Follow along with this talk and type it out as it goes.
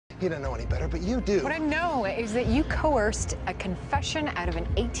You don't know any better, but you do. What I know is that you coerced a confession out of an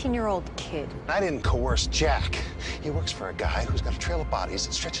 18-year-old kid. I didn't coerce Jack. He works for a guy who's got a trail of bodies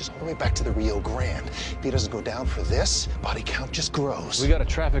that stretches all the way back to the Rio Grande. If he doesn't go down for this, body count just grows. We got a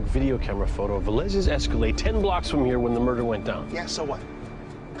traffic video camera photo of Velez's Escalade 10 blocks from here when the murder went down. Yeah, so what?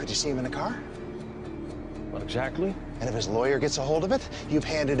 Could you see him in a car? Not exactly. And if his lawyer gets a hold of it, you've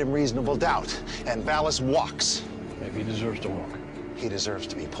handed him reasonable doubt. And Vallis walks. Maybe he deserves to walk. He deserves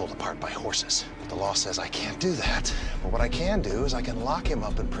to be pulled apart by horses. But the law says I can't do that. But what I can do is I can lock him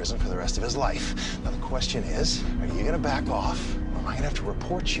up in prison for the rest of his life. Now the question is, are you gonna back off? Or am I gonna have to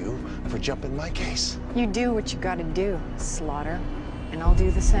report you for jumping my case? You do what you gotta do, Slaughter, and I'll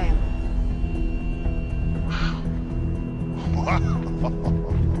do the same. Wow.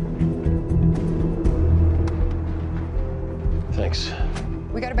 Thanks.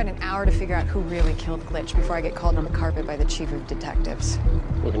 We got about an hour to figure out who really killed Glitch before I get called on the carpet by the chief of detectives.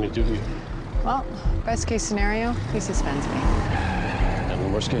 What can you do to you? Well, best case scenario, he suspends me. And the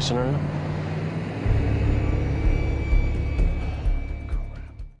worst case scenario?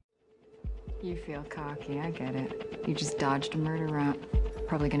 You feel cocky, I get it. You just dodged a murder rap.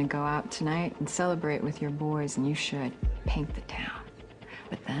 Probably gonna go out tonight and celebrate with your boys, and you should. Paint the town.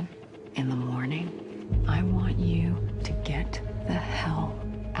 But then, in the morning, I want you to get the hell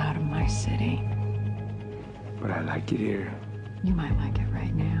out of my city. But I like it here. You might like it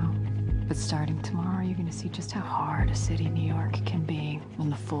right now, but starting tomorrow, you're gonna see just how hard a city New York can be when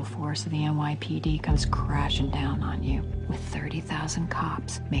the full force of the NYPD comes crashing down on you with 30,000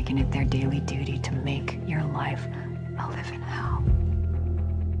 cops making it their daily duty to make your life a living hell.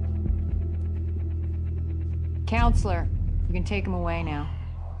 Counselor, you can take him away now.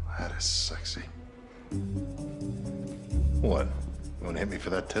 That is sexy. What? You want to hit me for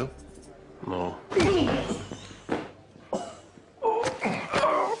that too? No.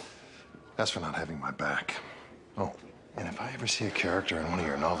 That's for not having my back. Oh, and if I ever see a character in one of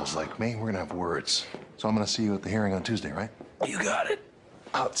your novels like me, we're gonna have words. So I'm gonna see you at the hearing on Tuesday, right? You got it.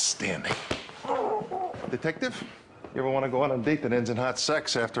 Outstanding. Detective, you ever want to go on a date that ends in hot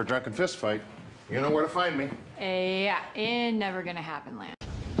sex after a drunken fist fight? You know where to find me. Yeah, it never gonna happen, Lance.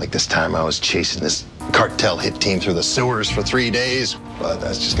 Like this time I was chasing this cartel hit team through the sewers for 3 days, but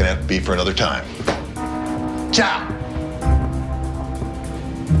that's just gonna have to be for another time. Ciao!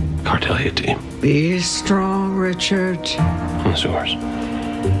 Cartel hit team. Be strong, Richard. In the sewers.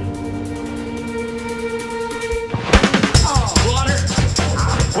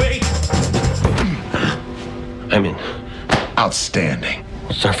 Wait! I'm in. Outstanding.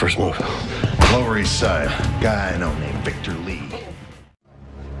 What's our first move? Lower East Side. Guy I know named Victor Lee.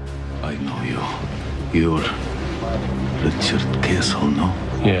 I know you. You're Richard Castle, no?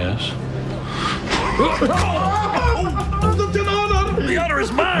 Yes. The honor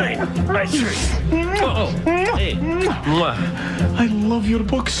is mine! I Hey. Mwah. I love your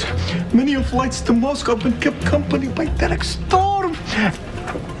books. Many of flights to Moscow have been kept company by Derek Storm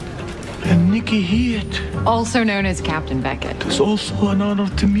and Nikki Heath. Also known as Captain Beckett. It's also an honor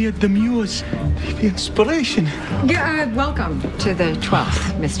to me at the Muse, the inspiration. Yeah, welcome to the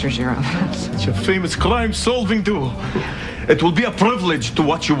 12th, Mr. Giraud. Such a famous crime-solving duo. It will be a privilege to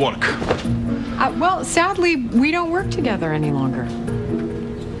watch you work. Well, sadly, we don't work together any longer.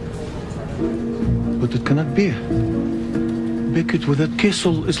 But it cannot be. Beckett without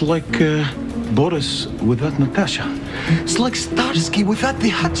Kessel is like Boris without Natasha. It's like Starsky without the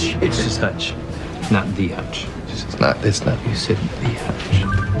Hutch. It's just Hutch, not the Hutch. It's not. You said the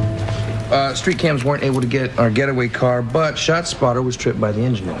Hutch. Street cams weren't able to get our getaway car, but Shot Spotter was tripped by the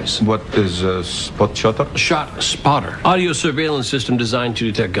engine noise. What is spot shutter? Shot spotter. Audio surveillance system designed to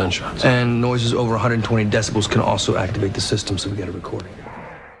detect gunshots. And noises over 120 decibels can also activate the system, so we get a recording.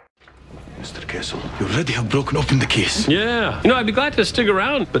 Mr. Kessel, you already have broken open the case. Yeah. You know, I'd be glad to stick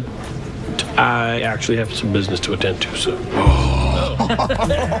around, but I actually have some business to attend to, so.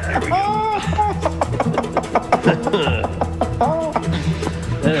 There we go.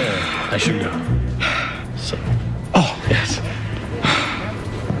 I should go. So. Oh, yes.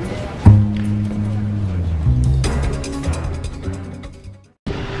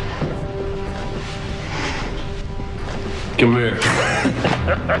 Come here.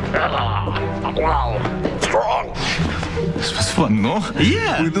 Wow. Strong. This was fun, no?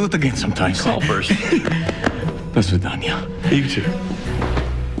 Yeah. We'll do it again sometime. Call first. До свидания. You too.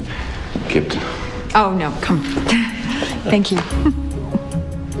 Captain. Oh, no, come. Thank you.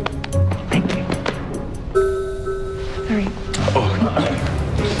 Thank you. All right.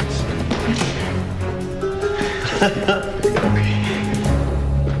 Oh.